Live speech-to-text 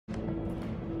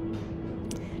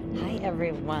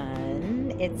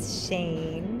everyone. It's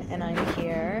Shane, and I'm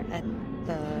here at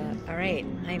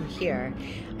I'm here.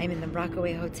 I'm in the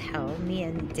Rockaway Hotel. Me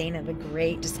and Dana the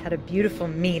Great just had a beautiful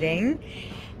meeting.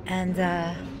 And,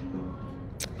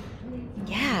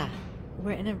 yeah,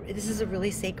 this is a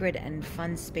really sacred and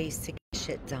fun space to get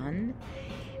shit done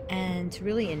and to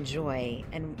really enjoy.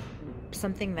 And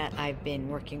something that I've been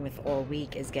working with all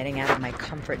week is getting out of my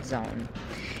comfort zone.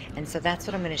 And so that's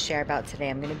what I'm going to share about today.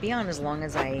 I'm going to be on as long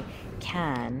as I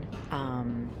can.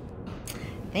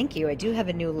 Thank you. I do have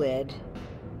a new lid,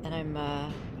 and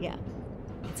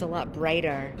it's a lot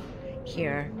brighter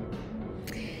here.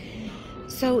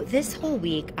 So this whole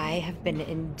week I have been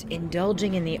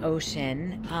indulging in the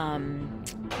ocean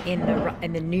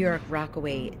in the New York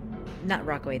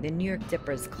the New York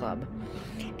Dippers Club.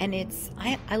 And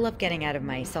I love getting out of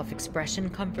my self-expression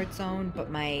comfort zone, but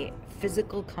my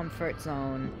physical comfort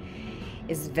zone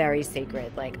is very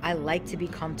sacred. Like, I like to be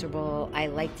comfortable. I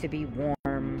like to be warm.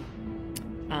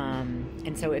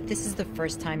 And so if this is the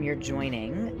first time you're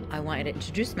joining, I wanted to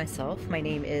introduce myself. My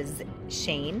name is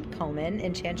Shane Coleman,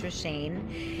 Enchantress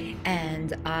Shane,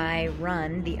 and I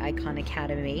run the Icon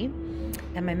Academy.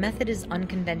 And my method is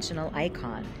unconventional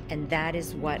icon, and that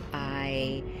is what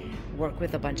I work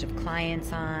with a bunch of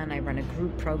clients on. I run a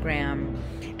group program,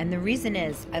 and the reason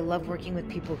is I love working with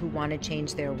people who want to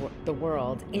change the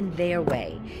world in their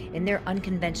way, in their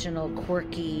unconventional,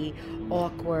 quirky,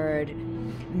 awkward,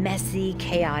 messy,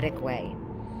 chaotic way.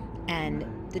 And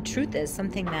the truth is,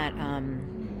 something that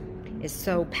is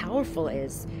so powerful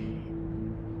is,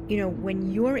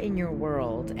 when you're in your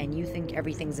world and you think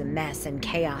everything's a mess and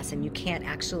chaos and you can't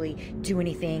actually do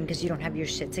anything because you don't have your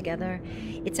shit together,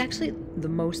 it's actually the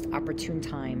most opportune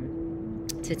time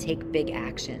to take big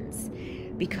actions,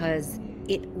 because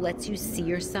it lets you see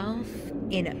yourself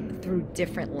through a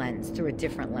different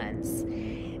lens.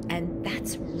 And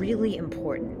that's really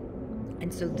important.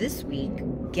 And so this week,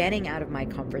 getting out of my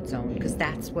comfort zone, because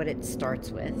that's what it starts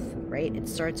with, right? It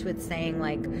starts with saying,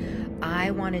 like,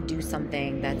 I want to do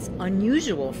something that's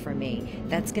unusual for me,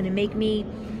 that's going to make me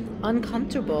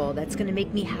uncomfortable, that's going to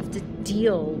make me have to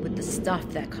deal with the stuff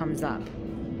that comes up,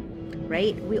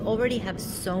 right? We already have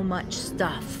so much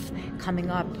stuff coming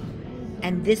up,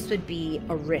 and this would be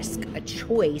a risk, a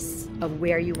choice of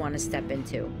where you want to step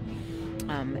into.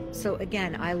 So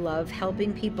again, I love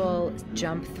helping people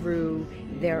jump through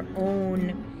their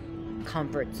own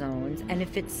comfort zones. And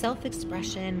if it's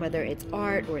self-expression, whether it's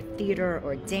art or theater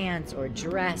or dance or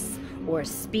dress or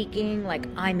speaking, like,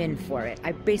 I'm in for it.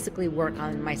 I basically work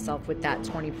on myself with that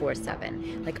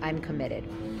 24/7. Like, I'm committed.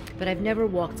 But I've never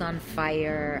walked on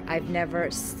fire. I've never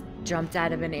jumped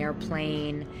out of an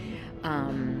airplane.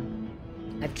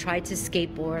 I've tried to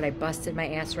skateboard. I busted my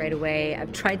ass right away.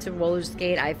 I've tried to roller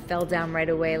skate. I fell down right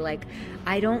away. Like,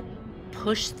 I don't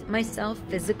push myself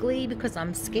physically because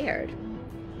I'm scared.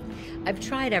 I've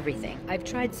tried everything. I've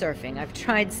tried surfing. I've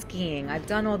tried skiing. I've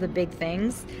done all the big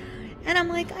things. And I'm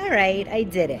like, all right, I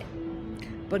did it.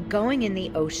 But going in the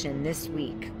ocean this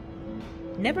week,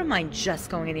 never mind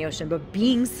just going in the ocean, but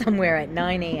being somewhere at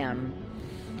 9 a.m.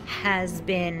 has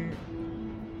been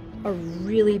a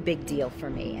really big deal for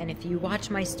me. And if you watch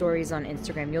my stories on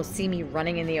Instagram, you'll see me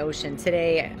running in the ocean.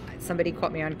 Today, somebody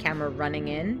caught me on camera running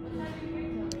in.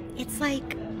 It's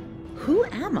like, who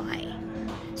am I?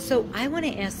 So I want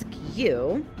to ask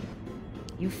you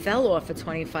fell off a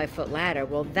 25-foot ladder.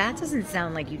 Well, that doesn't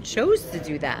sound like you chose to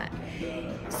do that.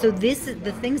 So the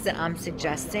things that I'm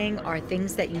suggesting are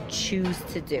things that you choose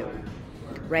to do,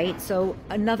 right? So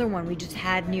another one, we just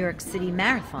had New York City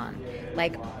Marathon.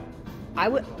 Like,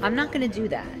 I'm not going to do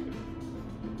that.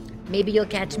 Maybe you'll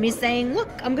catch me saying, look,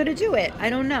 I'm going to do it. I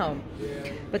don't know.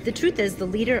 But the truth is, the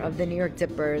leader of the New York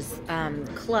Dippers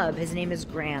Club, his name is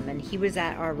Graham, and he was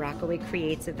at our Rockaway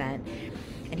Creates event,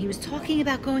 and he was talking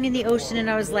about going in the ocean, and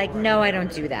I was like, no, I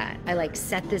don't do that. I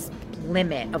set this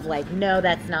limit of no,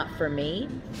 that's not for me.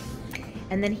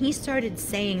 And then he started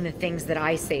saying the things that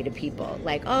I say to people,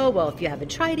 like, oh, well, if you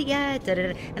haven't tried it yet,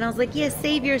 da-da-da. And I was like, yeah,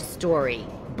 save your story,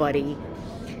 buddy.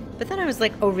 But then I was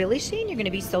like, oh, really, Shane? You're going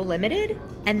to be so limited?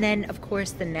 And then, of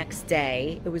course, the next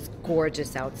day, it was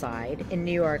gorgeous outside. In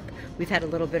New York, we've had a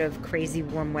little bit of crazy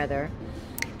warm weather,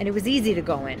 and it was easy to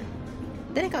go in.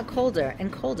 Then it got colder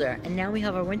and colder, and now we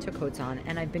have our winter coats on,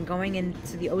 and I've been going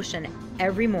into the ocean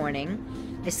every morning.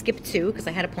 I skipped 2 because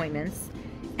I had appointments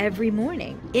every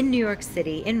morning in New York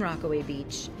City, in Rockaway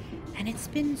Beach, and it's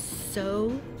been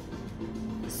so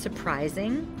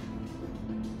surprising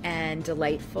and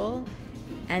delightful.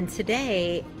 And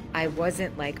today, I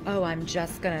wasn't like, oh, I'm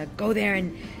just going to go there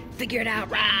and figure it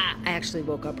out. Rah! I actually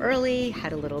woke up early,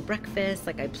 had a little breakfast,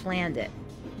 I planned it.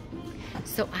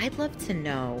 So I'd love to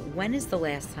know, when is the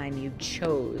last time you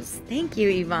chose? Thank you,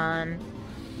 Yvonne.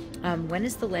 When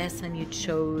is the last time you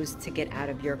chose to get out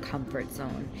of your comfort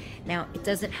zone? Now, it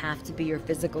doesn't have to be your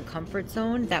physical comfort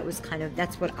zone.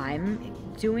 That's what I'm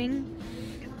doing.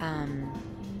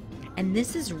 And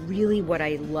this is really what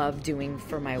I love doing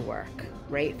for my work,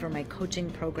 right? For my coaching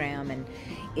program, and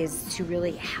is to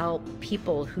really help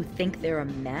people who think they're a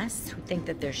mess, who think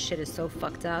that their shit is so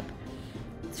fucked up,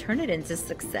 turn it into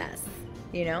success.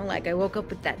 Like I woke up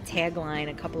with that tagline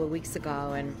a couple of weeks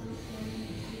ago, and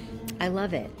I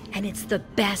love it. And it's the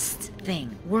best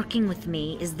thing. Working with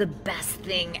me is the best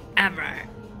thing ever.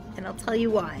 And I'll tell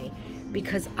you why.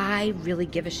 Because I really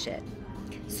give a shit.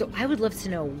 So I would love to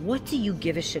know, what do you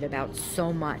give a shit about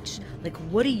so much? Like,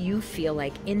 what do you feel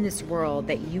like in this world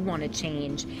that you want to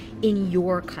change in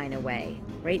your kind of way,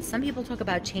 right? Some people talk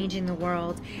about changing the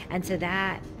world, and to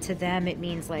them it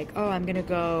means like, oh, I'm going to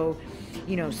go,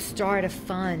 start a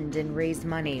fund and raise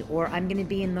money, or I'm going to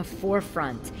be in the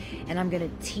forefront and I'm going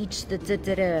to teach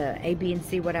the A, B, and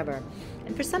C, whatever.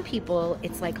 And for some people,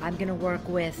 it's like, I'm going to work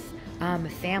with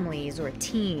families or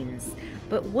teens.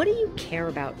 But what do you care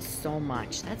about so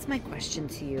much? That's my question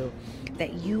to you,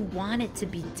 that you want it to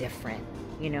be different.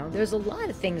 There's a lot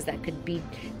of things that could be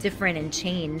different and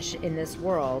change in this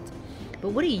world, but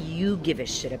what do you give a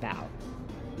shit about?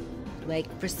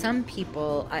 Like, for some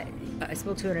people, I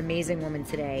spoke to an amazing woman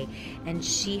today, and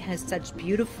she has such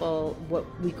beautiful, what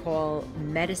we call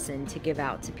medicine, to give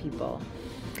out to people.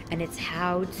 And it's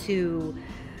how to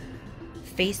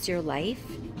face your life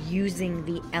using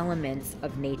the elements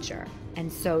of nature.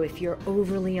 And so if you're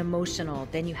overly emotional,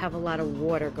 then you have a lot of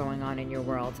water going on in your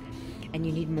world, and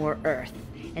you need more earth.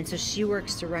 And so she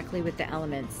works directly with the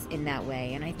elements in that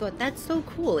way. And I thought, that's so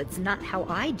cool. It's not how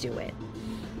I do it,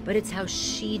 but it's how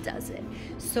she does it.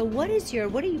 So what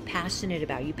are you passionate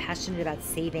about? Are you passionate about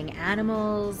saving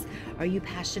animals? Are you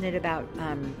passionate about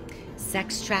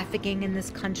sex trafficking in this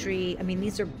country? I mean,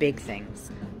 these are big things,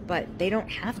 but they don't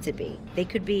have to be. They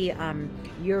could be,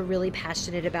 you're really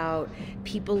passionate about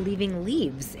people leaving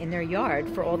leaves in their yard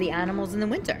for all the animals in the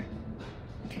winter.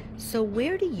 So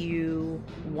where do you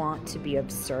want to be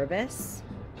of service?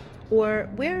 Or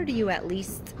where do you at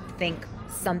least think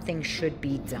something should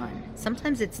be done?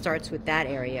 Sometimes it starts with that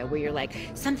area where you're like,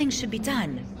 something should be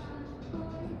done.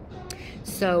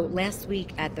 So last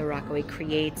week at the Rockaway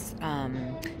Creates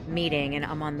meeting, and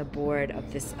I'm on the board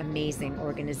of this amazing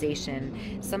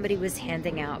organization, somebody was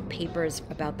handing out papers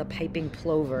about the piping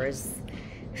plovers.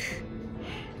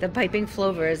 The piping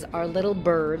plovers are little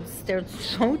birds. They're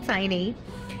so tiny.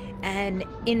 And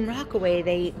in Rockaway,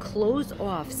 they close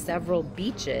off several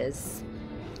beaches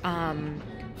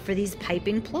for these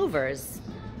piping plovers.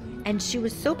 And she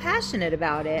was so passionate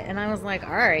about it. And I was like,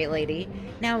 all right, lady.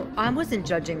 Now, I wasn't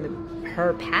judging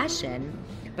her passion,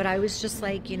 but I was just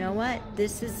like, you know what?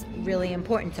 This is really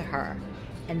important to her.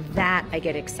 And that I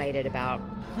get excited about.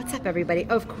 What's up, everybody?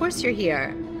 Oh, of course you're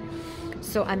here.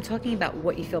 So I'm talking about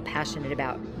what you feel passionate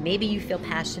about. Maybe you feel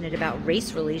passionate about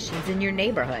race relations in your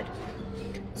neighborhood.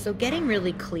 So getting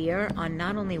really clear on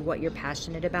not only what you're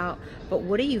passionate about, but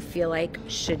what do you feel like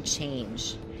should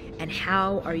change? And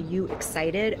how are you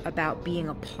excited about being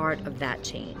a part of that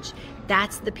change?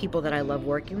 That's the people that I love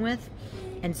working with.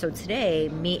 And so today,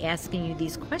 me asking you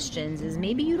these questions is,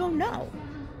 maybe you don't know,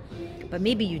 but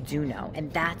maybe you do know.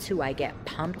 And that's who I get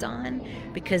pumped on,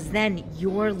 because then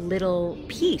your little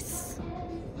piece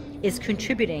is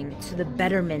contributing to the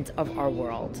betterment of our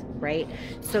world, right?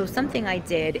 So something I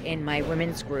did in my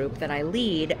women's group that I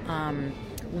lead,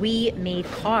 we made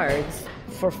cards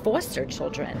for foster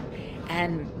children,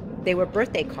 and they were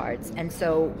birthday cards. And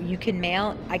so you can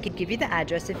mail, I could give you the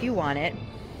address if you want it.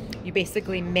 You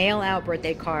basically mail out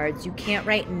birthday cards. You can't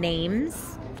write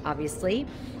names, obviously,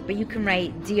 but you can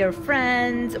write dear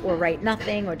friends, or write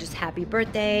nothing, or just happy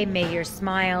birthday, may your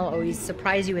smile always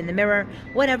surprise you in the mirror,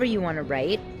 whatever you want to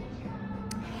write.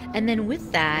 And then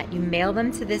with that, you mail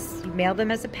them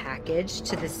as a package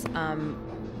to this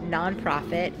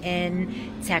nonprofit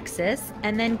in Texas.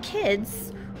 And then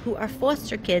kids who are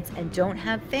foster kids and don't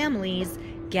have families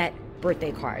get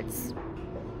birthday cards.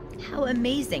 How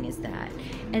amazing is that?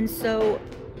 And so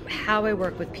how I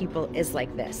work with people is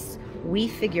like this. We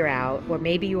figure out, or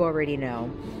maybe you already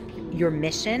know, your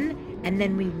mission, and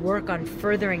then we work on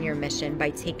furthering your mission by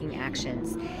taking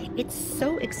actions. It's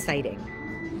so exciting.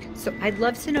 So I'd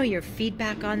love to know your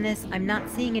feedback on this. I'm not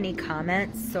seeing any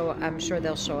comments, so I'm sure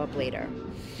they'll show up later.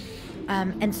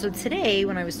 And so today,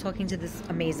 when I was talking to this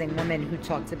amazing woman who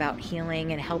talked about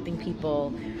healing and helping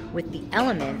people with the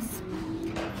elements,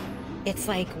 it's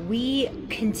like we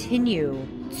continue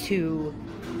to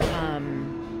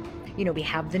you know, we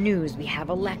have the news, we have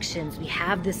elections, we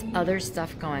have this other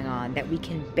stuff going on that we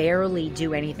can barely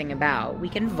do anything about. We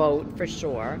can vote for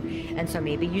sure. And so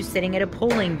maybe you sitting at a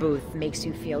polling booth makes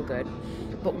you feel good.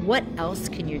 But what else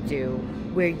can you do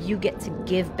where you get to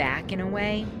give back in a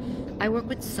way? I work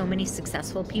with so many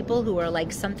successful people who are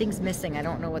like, something's missing. I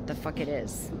don't know what the fuck it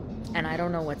is. And I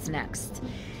don't know what's next.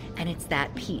 And it's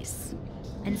that piece.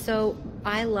 And so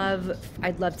I'd love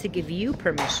to give you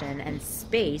permission and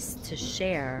space to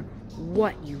share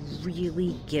what you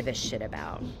really give a shit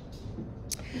about.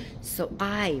 So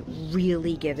I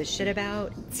really give a shit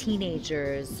about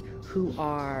teenagers who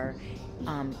are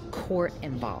court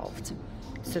involved.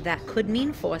 So that could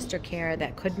mean foster care.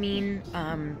 That could mean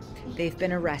they've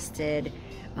been arrested,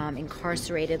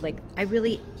 incarcerated. Like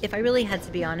if I really had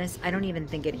to be honest, I don't even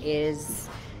think it is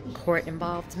court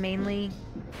involved mainly,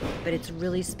 but it's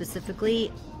really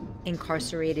specifically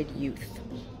incarcerated youth.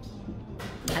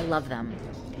 I love them,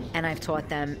 and I've taught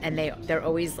them, and they're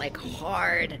always like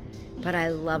hard, but I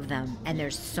love them, and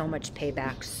there's so much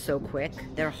payback so quick.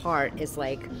 Their heart is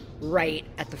like right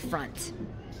at the front,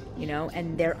 you know,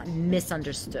 and they're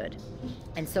misunderstood.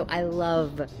 And so I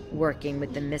love working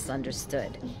with the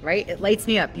misunderstood, right? It lights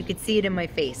me up. You could see it in my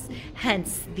face.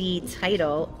 Hence the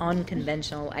title,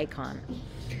 Unconventional Icon.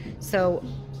 So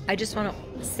I just want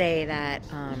to say that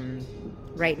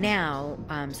right now,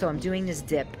 so I'm doing this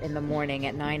dip in the morning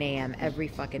at 9 a.m. every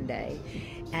fucking day.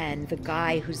 And the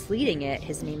guy who's leading it,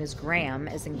 his name is Graham,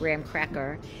 as in Graham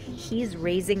Cracker. He's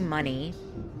raising money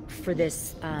for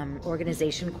this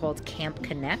organization called Camp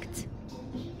Connect.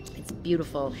 It's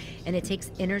beautiful. And it takes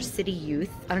inner city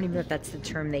youth, I don't even know if that's the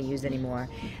term they use anymore,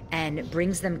 and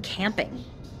brings them camping.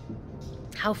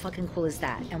 How fucking cool is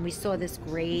that? And we saw this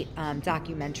great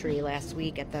documentary last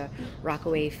week at the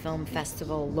Rockaway Film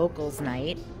Festival Locals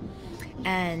Night.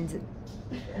 And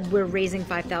we're raising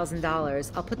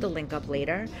 $5,000. I'll put the link up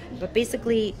later. But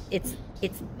basically, it's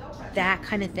that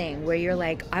kind of thing where you're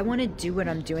like, I want to do what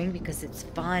I'm doing because it's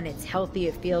fun, it's healthy,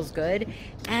 it feels good.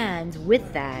 And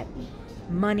with that,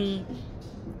 money,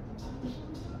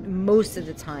 most of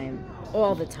the time,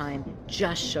 all the time,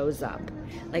 just shows up.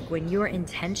 Like when your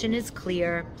intention is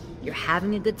clear, you're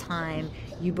having a good time,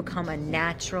 you become a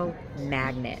natural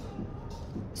magnet.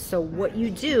 So what you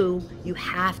do, you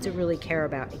have to really care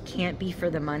about. It can't be for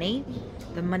the money.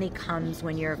 The money comes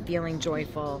when you're feeling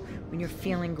joyful, when you're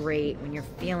feeling great, when you're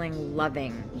feeling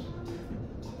loving.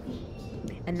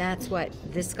 And that's what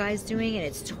this guy's doing, and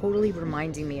it's totally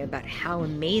reminding me about how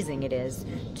amazing it is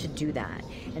to do that.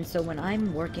 And so when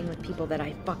I'm working with people that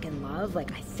I fucking love,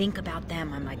 like I think about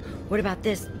them, I'm like, what about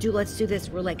this? Let's do this.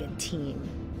 We're like a team.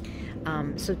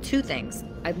 So two things.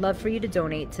 I'd love for you to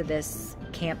donate to this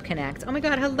Camp Connect. Oh my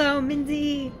God, hello,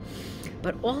 Mindy.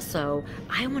 But also,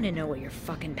 I want to know what you're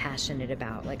fucking passionate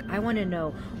about. Like, I want to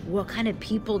know what kind of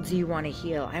people do you want to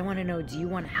heal? I want to know, do you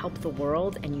want to help the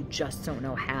world and you just don't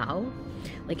know how?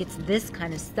 Like, it's this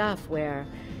kind of stuff where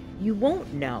you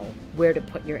won't know where to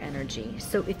put your energy.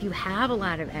 So if you have a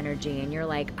lot of energy and you're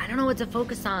like, I don't know what to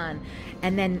focus on,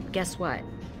 and then guess what?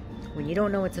 When you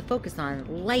don't know what to focus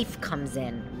on, life comes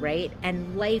in, right?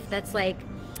 And life, that's like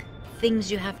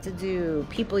things you have to do,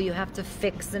 people you have to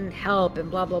fix and help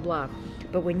and blah, blah, blah.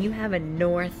 But when you have a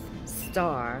North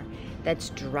Star that's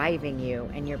driving you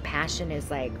and your passion is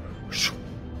like, whoosh,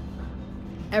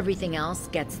 everything else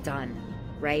gets done,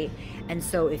 right? And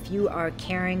so if you are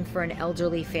caring for an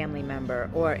elderly family member,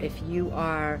 or if you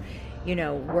are, you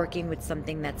know, working with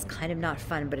something that's kind of not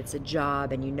fun, but it's a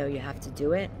job and you know you have to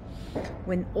do it,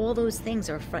 when all those things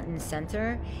are front and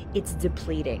center, it's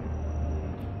depleting,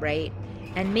 right?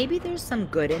 And maybe there's some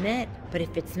good in it, but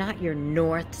if it's not your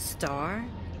North Star,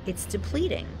 it's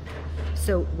depleting.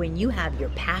 So when you have your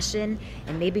passion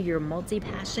and maybe you're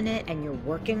multi-passionate and you're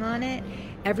working on it,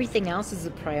 everything else is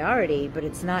a priority, but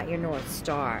it's not your North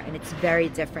Star. And it's very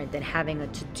different than having a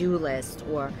to-do list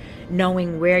or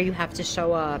knowing where you have to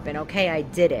show up and, okay, I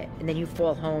did it. And then you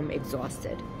fall home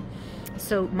exhausted.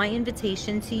 So my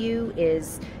invitation to you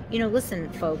is, you know,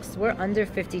 listen, folks, we're under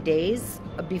 50 days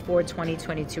before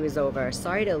 2022 is over.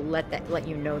 Sorry to let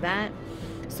you know that.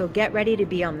 So get ready to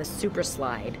be on the super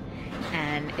slide.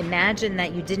 And imagine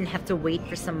that you didn't have to wait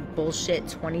for some bullshit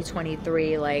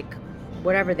 2023, like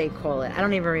whatever they call it. I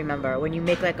don't even remember. When you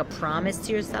make like a promise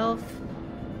to yourself.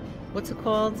 What's it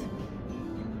called?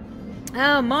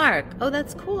 Oh, Mark. Oh,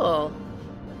 that's cool.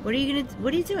 What are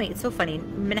you doing? It's so funny.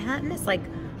 Manhattan is like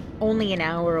only an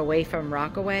hour away from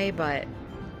Rockaway, but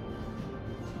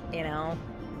you know,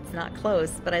 it's not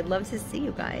close, but I'd love to see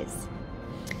you guys.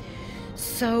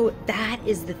 So that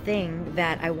is the thing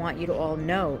that I want you to all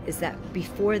know, is that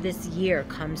before this year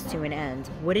comes to an end,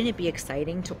 wouldn't it be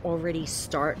exciting to already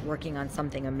start working on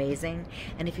something amazing?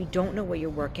 And if you don't know what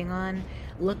you're working on,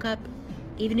 look up,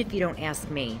 even if you don't ask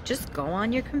me, just go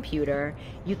on your computer.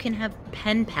 You can have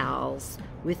pen pals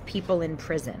with people in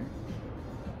prison.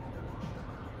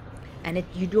 And if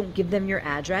you don't give them your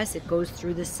address, it goes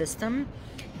through the system.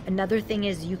 Another thing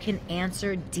is you can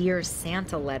answer Dear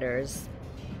Santa letters.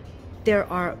 There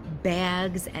are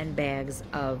bags and bags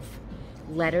of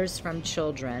letters from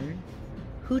children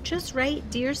who just write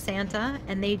Dear Santa,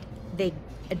 and they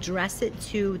address it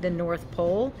to the North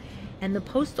Pole, and the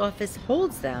post office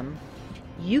holds them.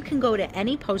 You can go to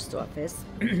any post office,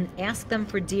 ask them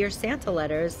for Dear Santa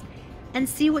letters, and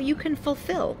see what you can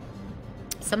fulfill.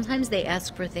 Sometimes they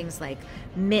ask for things like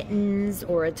mittens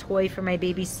or a toy for my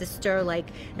baby sister,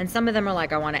 and some of them are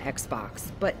like, I want an Xbox,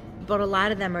 but a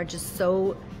lot of them are just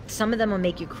so, some of them will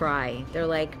make you cry. They're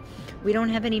like, we don't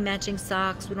have any matching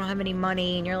socks, we don't have any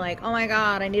money, and you're like, oh my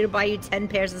God, I need to buy you 10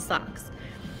 pairs of socks.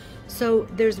 So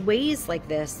there's ways like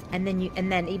this, and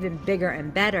then even bigger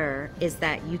and better is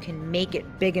that you can make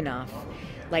it big enough,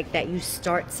 like that you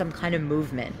start some kind of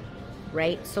movement.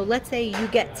 Right? So let's say you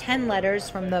get 10 letters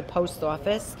from the post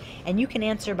office and you can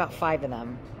answer about 5 of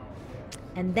them.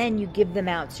 And then you give them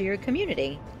out to your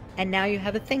community. And now you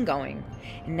have a thing going.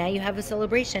 And now you have a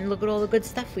celebration. Look at all the good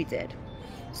stuff we did.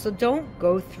 So don't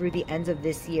go through the end of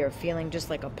this year feeling just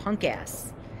like a punk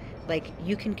ass. Like,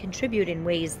 you can contribute in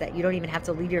ways that you don't even have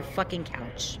to leave your fucking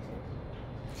couch.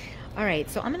 All right,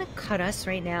 so I'm going to cut us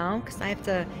right now because I have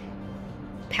to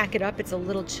pack it up. It's a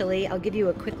little chilly. I'll give you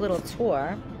a quick little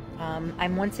tour.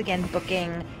 I'm once again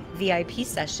booking VIP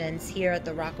sessions here at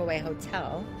the Rockaway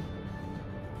Hotel.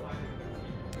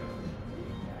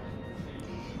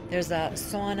 There's a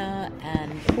sauna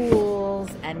and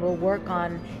pools, and we'll work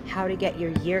on how to get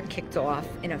your year kicked off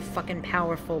in a fucking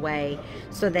powerful way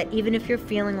so that even if you're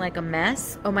feeling like a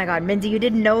mess, oh my God, Mindy, you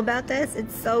didn't know about this?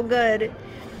 It's so good.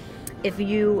 If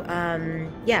you,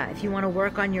 if you want to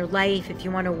work on your life, if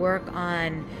you want to work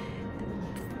on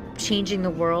changing the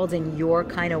world in your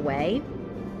kind of way,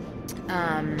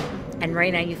 and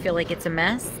right now you feel like it's a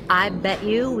mess, I bet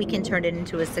you we can turn it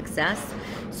into a success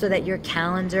so that your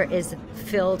calendar is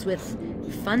filled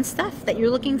with fun stuff that you're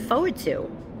looking forward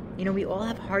to. You know, we all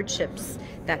have hardships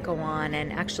that go on,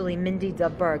 and actually Mindy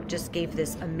Dubberg just gave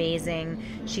this amazing,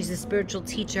 she's a spiritual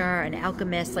teacher, an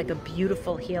alchemist, like a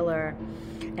beautiful healer,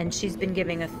 and she's been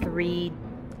giving a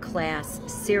 3-class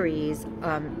series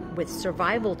with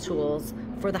survival tools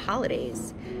for the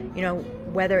holidays. You know,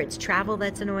 whether it's travel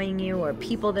that's annoying you, or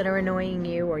people that are annoying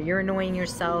you, or you're annoying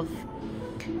yourself,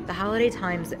 the holiday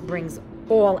times brings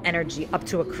all energy up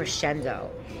to a crescendo.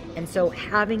 And so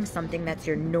having something that's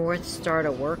your North Star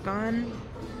to work on,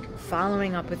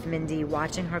 following up with Mindy,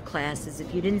 watching her classes,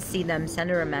 if you didn't see them, send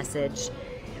her a message,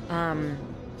 and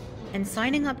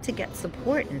signing up to get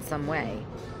support in some way.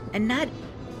 And not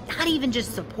even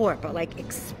just support, but like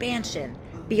expansion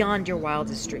beyond your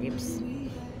wildest dreams.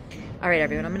 All right,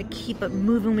 everyone, I'm going to keep it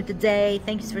moving with the day.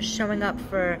 Thanks for showing up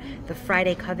for the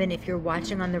Friday Coven. If you're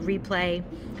watching on the replay,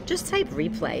 just type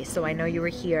replay so I know you were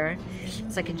here,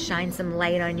 so I can shine some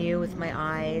light on you with my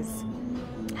eyes.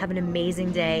 Have an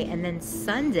amazing day. And then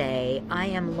Sunday, I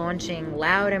am launching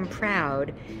Loud and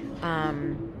Proud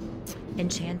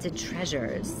Enchanted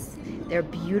Treasures. They're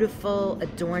beautiful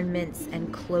adornments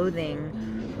and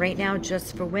clothing right now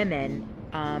just for women,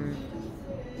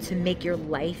 to make your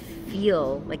life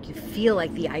feel like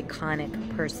the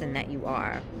iconic person that you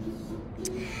are.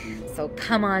 So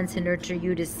come on to Nurture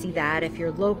You to see that if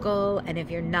you're local, and if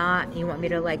you're not, you want me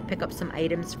to like pick up some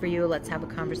items for you, let's have a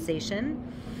conversation,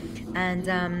 and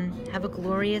have a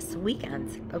glorious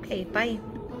weekend. Okay, bye.